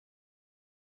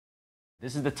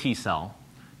This is the T cell.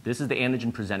 This is the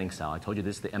antigen presenting cell. I told you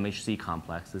this is the MHC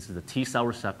complex. This is the T cell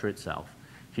receptor itself.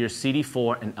 Here's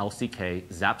CD4 and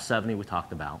LCK, ZAP70 we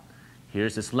talked about.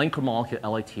 Here's this linker molecule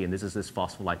LAT, and this is this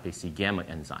phospholipase C gamma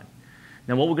enzyme.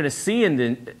 Now what we're going to see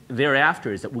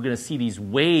thereafter is that we're going to see these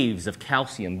waves of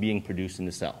calcium being produced in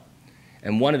the cell.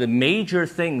 And one of the major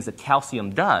things that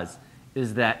calcium does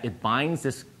is that it binds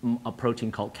this a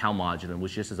protein called calmodulin,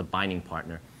 which just is a binding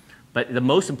partner. But the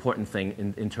most important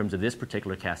thing in terms of this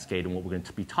particular cascade and what we're going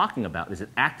to be talking about is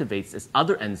it activates this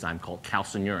other enzyme called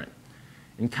calcineurin.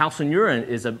 And calcineurin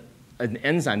is an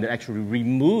enzyme that actually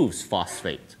removes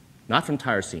phosphate, not from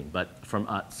tyrosine, but from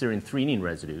serine threonine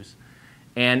residues.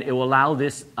 And it will allow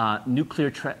this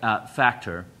nuclear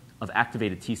factor of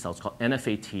activated T cells called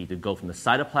NFAT to go from the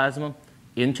cytoplasm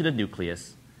into the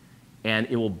nucleus, and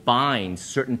it will bind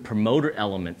certain promoter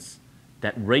elements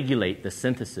that regulate the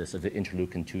synthesis of the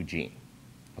interleukin-2 gene.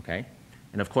 Okay?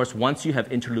 And of course, once you have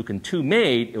interleukin-2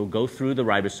 made, it will go through the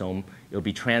ribosome, it will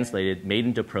be translated, made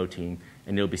into protein,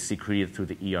 and it will be secreted through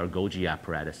the Golgi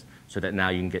apparatus so that now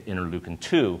you can get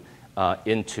interleukin-2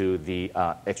 into the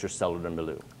extracellular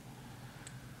milieu.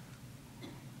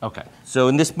 Okay, so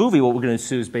in this movie, what we're going to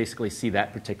do is basically see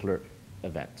that particular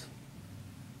event.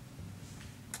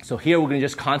 So here we're going to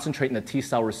just concentrate on the T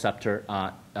cell receptor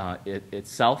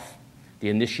itself, the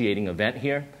initiating event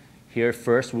here. Here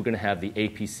first we're going to have the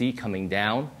APC coming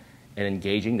down and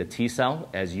engaging the T cell,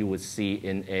 as you would see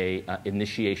in a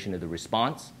initiation of the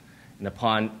response. And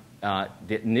upon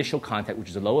the initial contact, which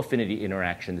is a low affinity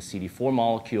interaction, the CD4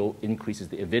 molecule increases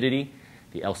the avidity.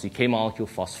 The LCK molecule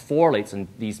phosphorylates in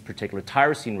these particular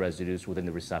tyrosine residues within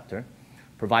the receptor,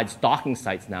 provides docking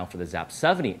sites now for the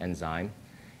ZAP70 enzyme,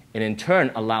 and in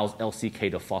turn allows LCK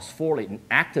to phosphorylate and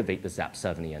activate the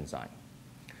ZAP70 enzyme.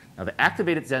 Now, the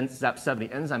activated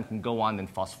ZAP70 enzyme can go on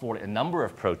and phosphorylate a number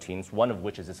of proteins, one of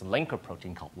which is this linker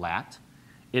protein called LAT.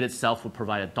 It itself will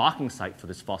provide a docking site for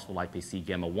this phospholipase C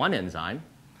gamma 1 enzyme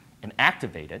and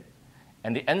activate it.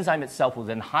 And the enzyme itself will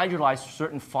then hydrolyze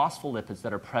certain phospholipids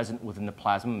that are present within the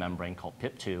plasma membrane called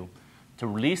PIP2 to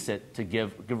release it to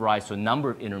give rise to a number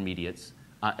of intermediates,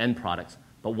 end products,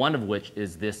 but one of which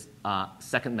is this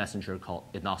second messenger called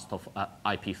inositol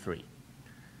IP3.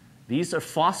 These are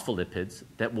phospholipids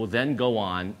that will then go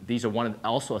on. These are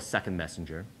also a second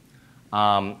messenger.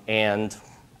 And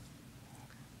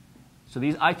so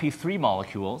these IP3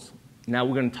 molecules, now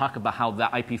we're going to talk about how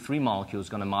that IP3 molecule is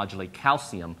going to modulate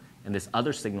calcium and this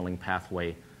other signaling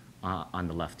pathway on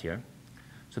the left here.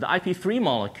 So the IP3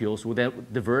 molecules will then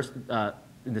diffuse into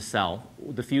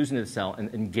the cell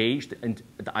and engage in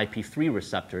the IP3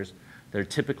 receptors that are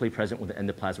typically present with the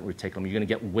endoplasmic reticulum. You're going to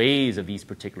get waves of these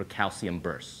particular calcium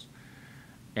bursts.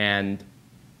 And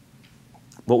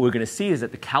what we're going to see is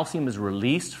that the calcium is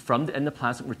released from the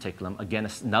endoplasmic reticulum, again,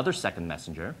 another second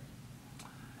messenger,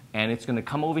 and it's going to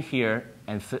come over here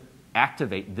and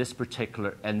activate this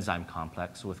particular enzyme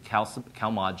complex with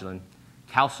calmodulin,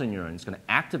 calcineurin. It's going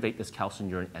to activate this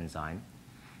calcineurin enzyme.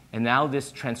 And now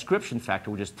this transcription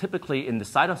factor, which is typically in the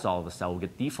cytosol of the cell, will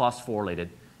get dephosphorylated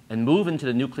and move into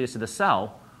the nucleus of the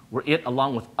cell, where it,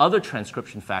 along with other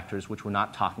transcription factors, which we're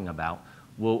not talking about,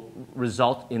 will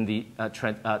result in the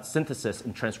synthesis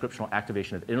and transcriptional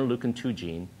activation of interleukin-2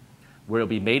 gene, where it will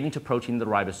be made into protein in the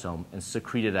ribosome and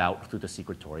secreted out through the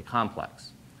secretory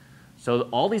complex. So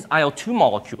all these IL-2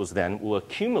 molecules then will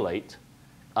accumulate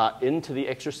into the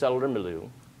extracellular milieu.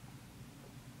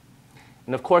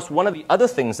 And of course, one of the other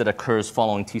things that occurs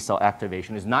following T cell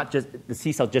activation is not just the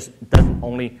T cell just doesn't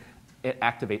only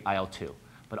activate IL-2,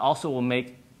 but also will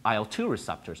make IL-2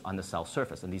 receptors on the cell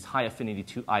surface. And these high affinity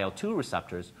IL-2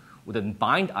 receptors will then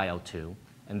bind IL-2.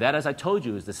 And that, as I told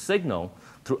you, is the signal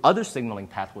through other signaling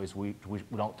pathways we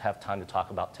don't have time to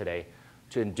talk about today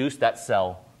to induce that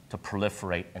cell to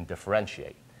proliferate and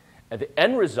differentiate. And the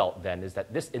end result then is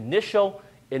that this initial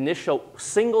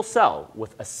single cell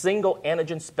with a single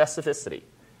antigen specificity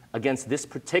against this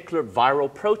particular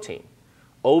viral protein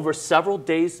over several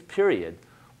days period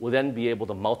will then be able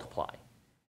to multiply.